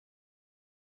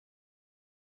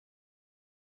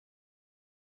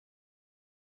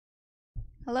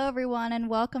Hello everyone and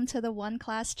welcome to the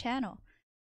OneClass channel.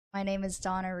 My name is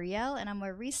Donna Riel and I'm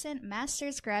a recent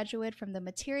master's graduate from the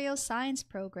Material Science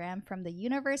program from the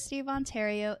University of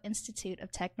Ontario Institute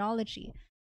of Technology,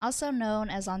 also known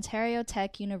as Ontario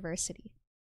Tech University.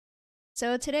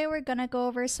 So today we're going to go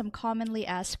over some commonly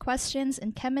asked questions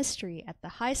in chemistry at the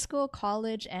high school,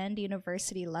 college, and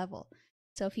university level.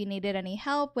 So if you needed any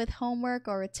help with homework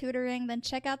or with tutoring, then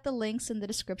check out the links in the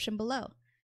description below.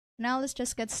 Now let's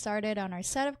just get started on our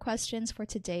set of questions for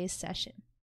today's session.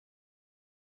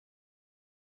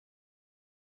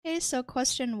 Okay, so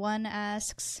question 1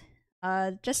 asks,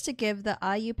 just to give the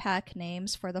IUPAC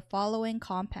names for the following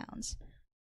compounds.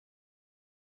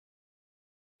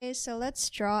 Okay, so let's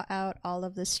draw out all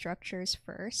of the structures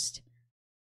first.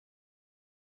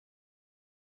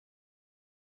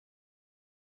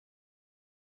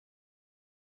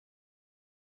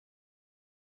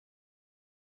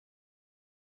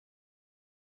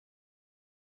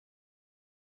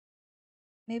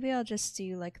 Maybe I'll just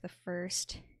do like the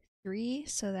first 3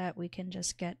 so that we can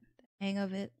just get the hang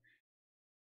of it.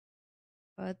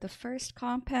 But the first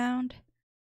compound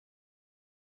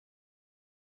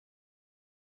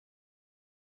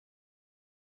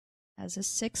has a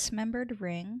 6-membered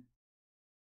ring,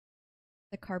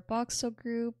 the carboxyl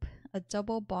group, a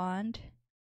double bond,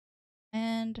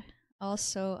 and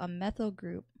also a methyl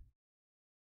group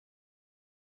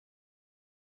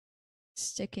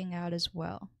sticking out as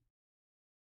well.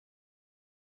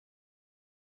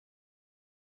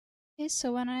 Okay,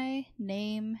 so when I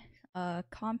name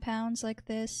compounds like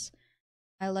this,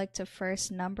 I like to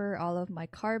first number all of my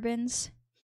carbons,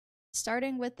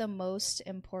 starting with the most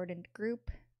important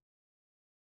group,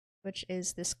 which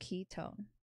is this ketone.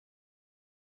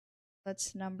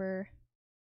 Let's number.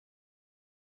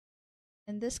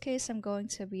 In this case, I'm going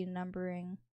to be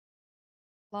numbering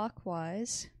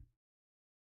clockwise,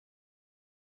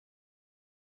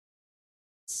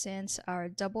 since our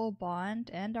double bond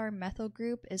and our methyl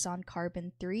group is on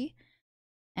carbon 3,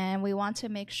 and we want to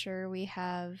make sure we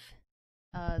have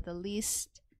the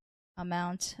least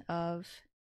amount of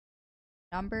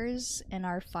numbers in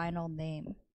our final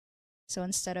name. So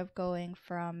instead of going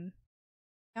from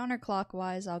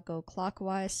counterclockwise, I'll go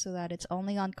clockwise so that it's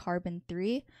only on carbon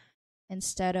 3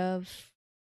 instead of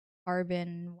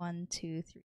carbon 1, 2,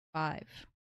 3, 5.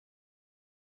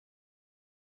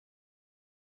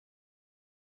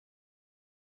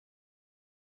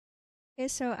 Okay,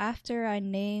 so after I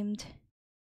named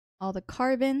all the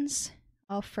carbons,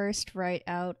 I'll first write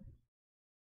out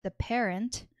the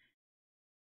parent,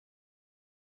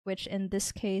 which in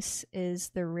this case is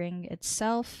the ring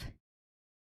itself.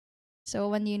 So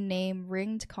when you name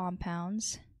ringed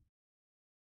compounds,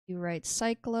 you write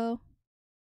cyclo,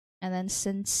 and then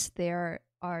since there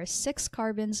are 6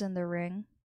 carbons in the ring,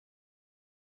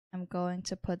 I'm going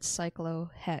to put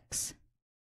cyclohex.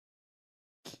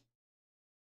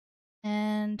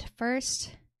 And first,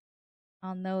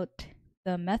 I'll note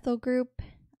the methyl group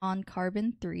on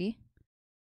carbon 3.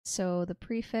 So the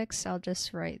prefix, I'll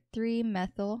just write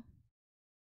 3-methyl.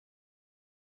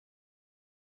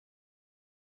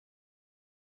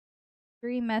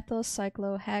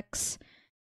 Methylcyclohex,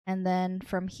 and then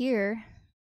from here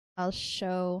I'll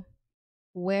show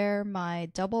where my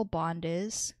double bond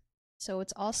is. So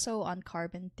it's also on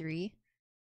carbon 3.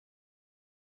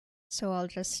 So I'll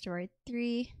just write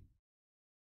 3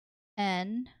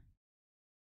 N.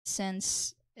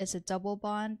 Since it's a double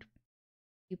bond,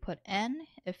 you put N.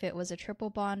 If it was a triple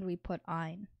bond, we put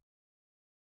ein.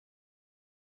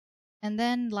 And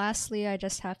then lastly, I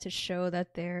just have to show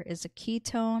that there is a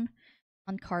ketone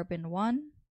on carbon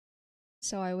 1.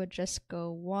 So I would just go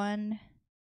 1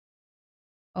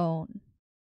 own.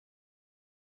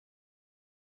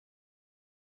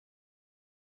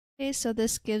 Okay, so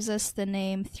this gives us the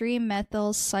name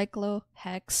 3-methylcyclohex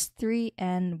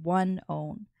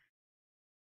 3N1-one.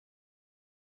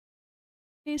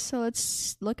 Okay, so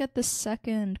let's look at the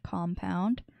second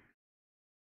compound.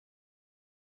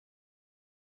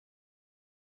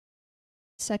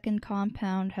 Second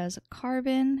compound has a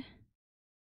carbon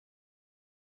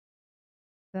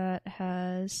that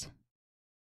has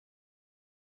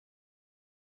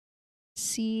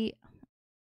CH.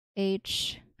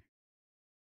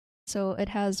 So it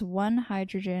has 1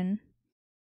 hydrogen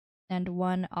and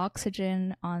 1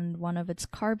 oxygen on one of its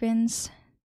carbons.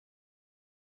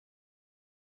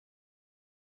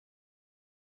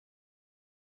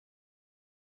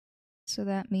 So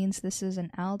that means this is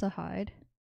an aldehyde.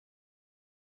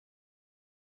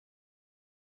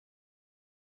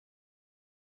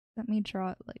 Let me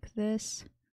draw it like this.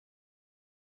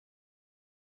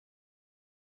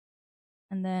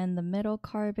 And then the middle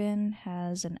carbon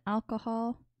has an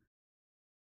alcohol.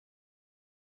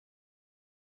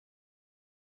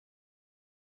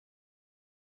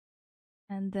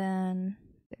 And then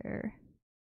there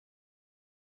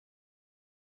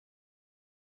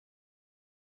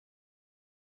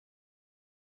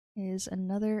is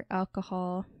another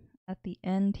alcohol at the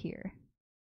end here.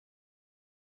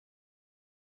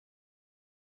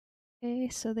 Okay,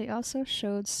 so they also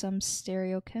showed some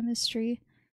stereochemistry.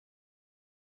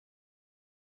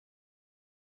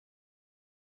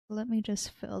 Let me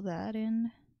just fill that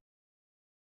in.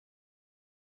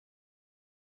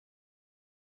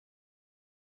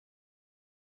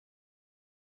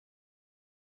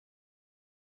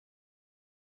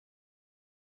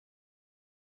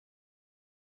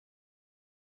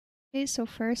 Okay, so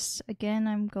first, again,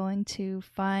 I'm going to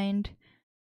find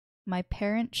my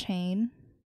parent chain.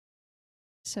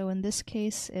 So in this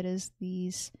case, it is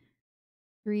these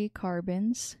 3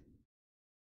 carbons.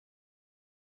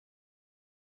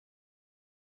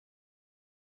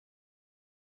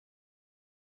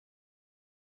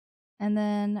 And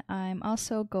then I'm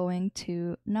also going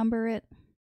to number it.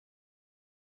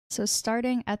 So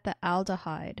starting at the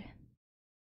aldehyde,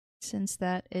 since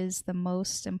that is the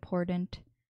most important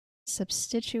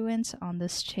substituent on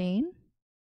this chain.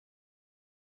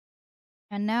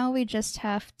 And now we just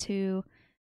have to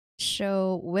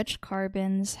show which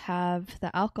carbons have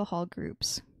the alcohol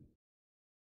groups.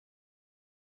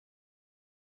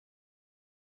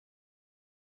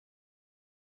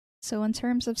 So in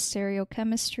terms of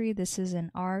stereochemistry, this is an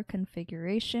R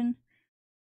configuration.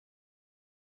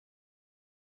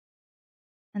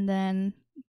 And then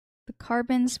the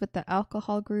carbons with the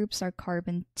alcohol groups are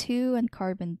carbon 2 and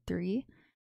carbon 3.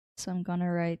 So I'm going to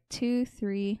write 2,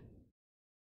 3,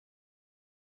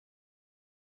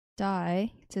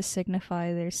 di to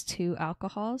signify there's 2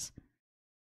 alcohols.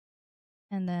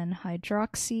 And then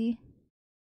hydroxy.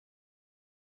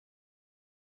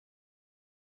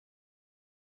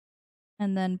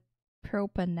 And then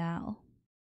propanal.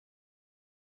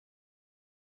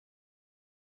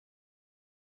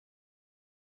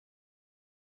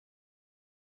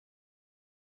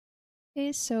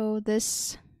 Okay, so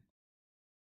this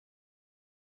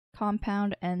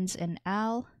compound ends in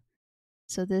al.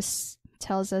 So this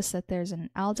tells us that there's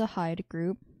an aldehyde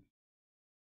group.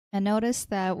 And notice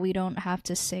that we don't have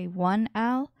to say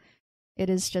 1-al.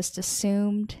 It is just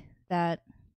assumed that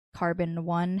carbon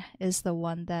 1 is the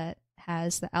one that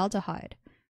has the aldehyde.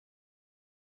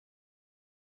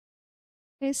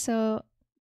 Okay, so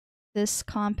this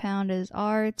compound is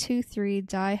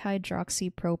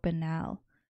R2,3-dihydroxypropanal.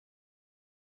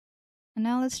 And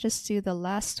now let's just do the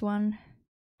last one.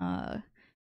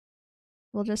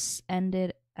 We'll just end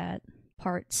it at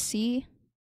part C.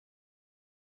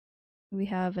 We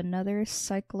have another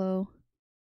cyclo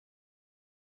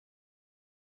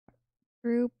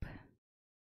group,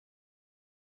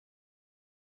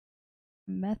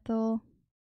 methyl.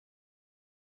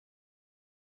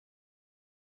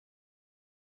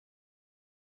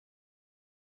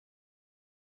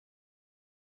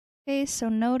 Okay, so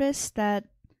notice that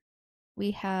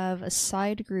we have a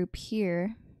side group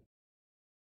here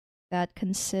that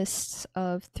consists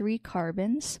of 3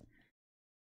 carbons,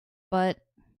 but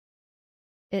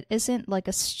it isn't like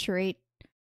a straight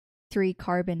 3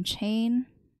 carbon chain.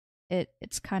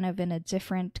 It's kind of in a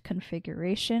different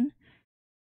configuration.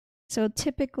 So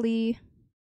typically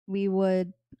we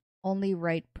would only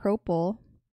write propyl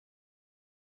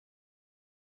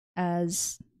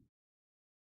as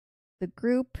the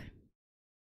group,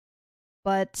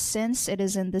 but since it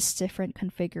is in this different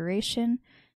configuration,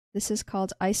 this is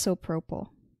called isopropyl.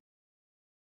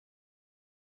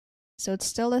 So it's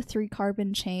still a 3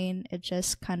 carbon chain, it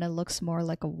just kind of looks more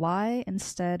like a Y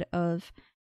instead of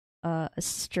a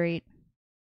straight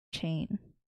chain.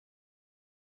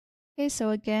 Okay,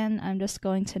 so again, I'm just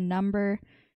going to number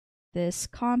this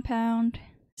compound,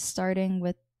 starting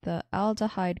with the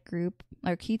aldehyde group,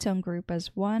 or ketone group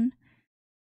as 1,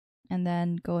 and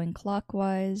then going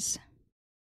clockwise.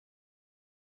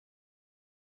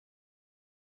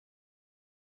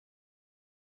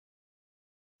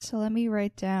 So let me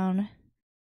write down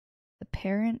the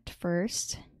parent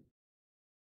first.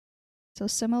 So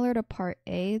similar to part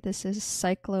A, this is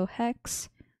cyclohex.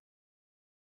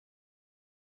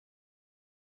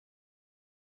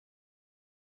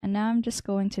 And now I'm just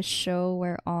going to show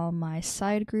where all my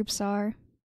side groups are.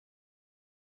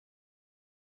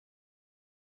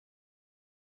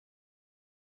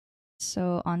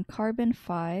 So on carbon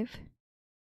 5,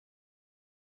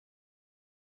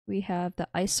 we have the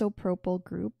isopropyl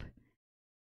group.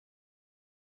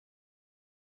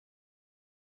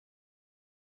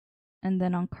 And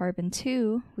then on carbon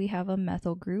 2, we have a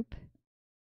methyl group.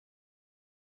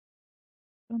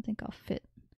 I don't think I'll fit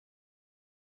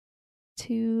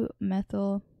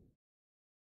 2-methyl.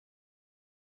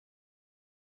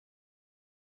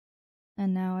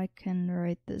 And now I can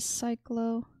write this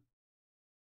cyclo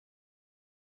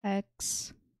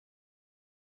X.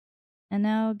 And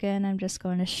now again, I'm just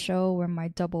going to show where my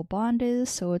double bond is.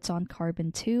 So it's on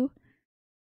carbon 2.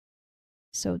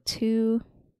 So 2,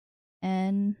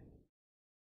 N.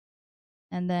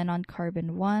 And then on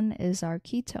carbon 1 is our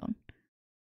ketone.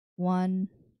 1,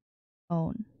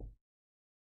 one.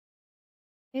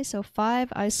 Okay, so 5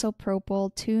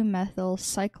 isopropyl, 2-methyl,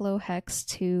 cyclohex,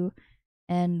 2,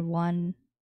 and 1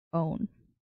 one.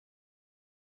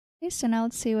 Okay, so now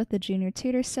let's see what the junior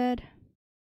tutor said.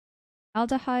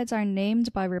 Aldehydes are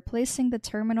named by replacing the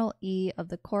terminal E of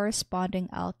the corresponding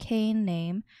alkane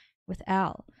name with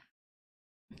al.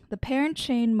 The parent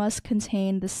chain must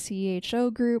contain the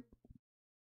CHO group,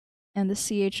 and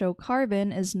the CHO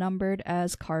carbon is numbered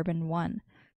as carbon 1.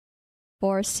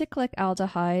 For cyclic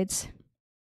aldehydes,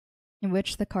 in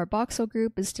which the carboxyl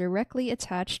group is directly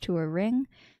attached to a ring,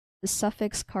 the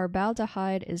suffix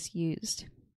carbaldehyde is used.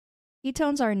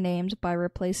 Ketones are named by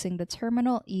replacing the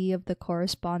terminal E of the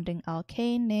corresponding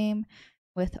alkane name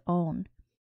with -one.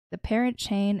 The parent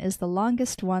chain is the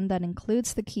longest one that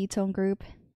includes the ketone group,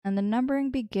 and the numbering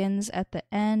begins at the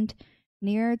end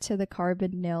nearer to the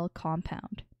carbonyl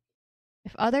compound.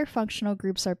 If other functional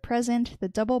groups are present, the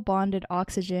double-bonded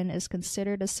oxygen is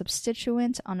considered a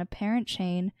substituent on a parent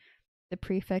chain. The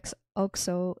prefix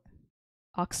oxo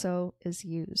is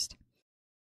used.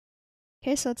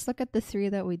 Okay, so let's look at the 3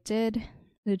 that we did.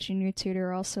 The junior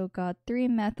tutor also got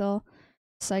 3-methyl,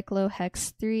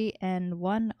 cyclohex 3, and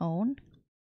 1-one.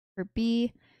 For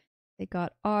B, they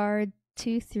got R,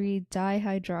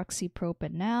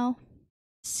 2,3-dihydroxypropanol.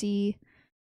 C,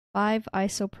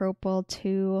 5-isopropyl,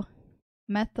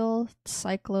 2-methyl,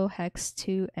 cyclohex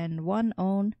 2, and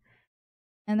 1-one.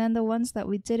 And then the ones that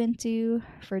we didn't do,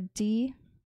 for D,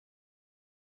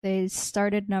 they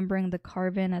started numbering the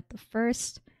carbon at the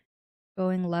first,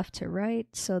 going left to right.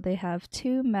 So they have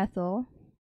 2-methyl,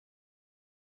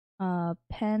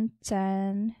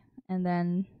 pentan, and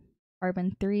then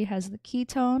carbon 3 has the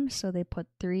ketone, so they put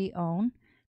 3-one.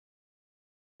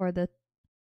 For the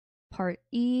part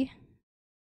E,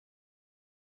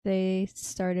 they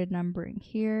started numbering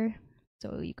here.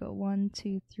 So you go 1,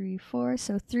 2, 3, 4.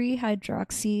 So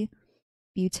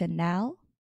 3-hydroxybutanol.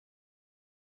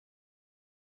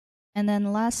 And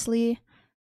then lastly,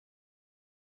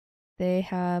 they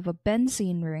have a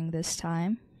benzene ring this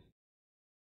time,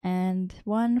 and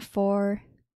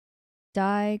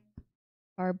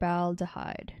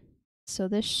 1,4-dicarbaldehyde. So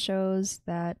this shows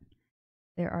that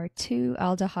there are 2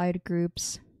 aldehyde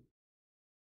groups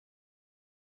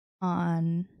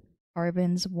on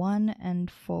carbons 1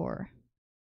 and 4.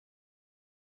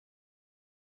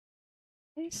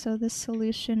 Okay, so this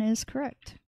solution is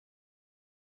correct.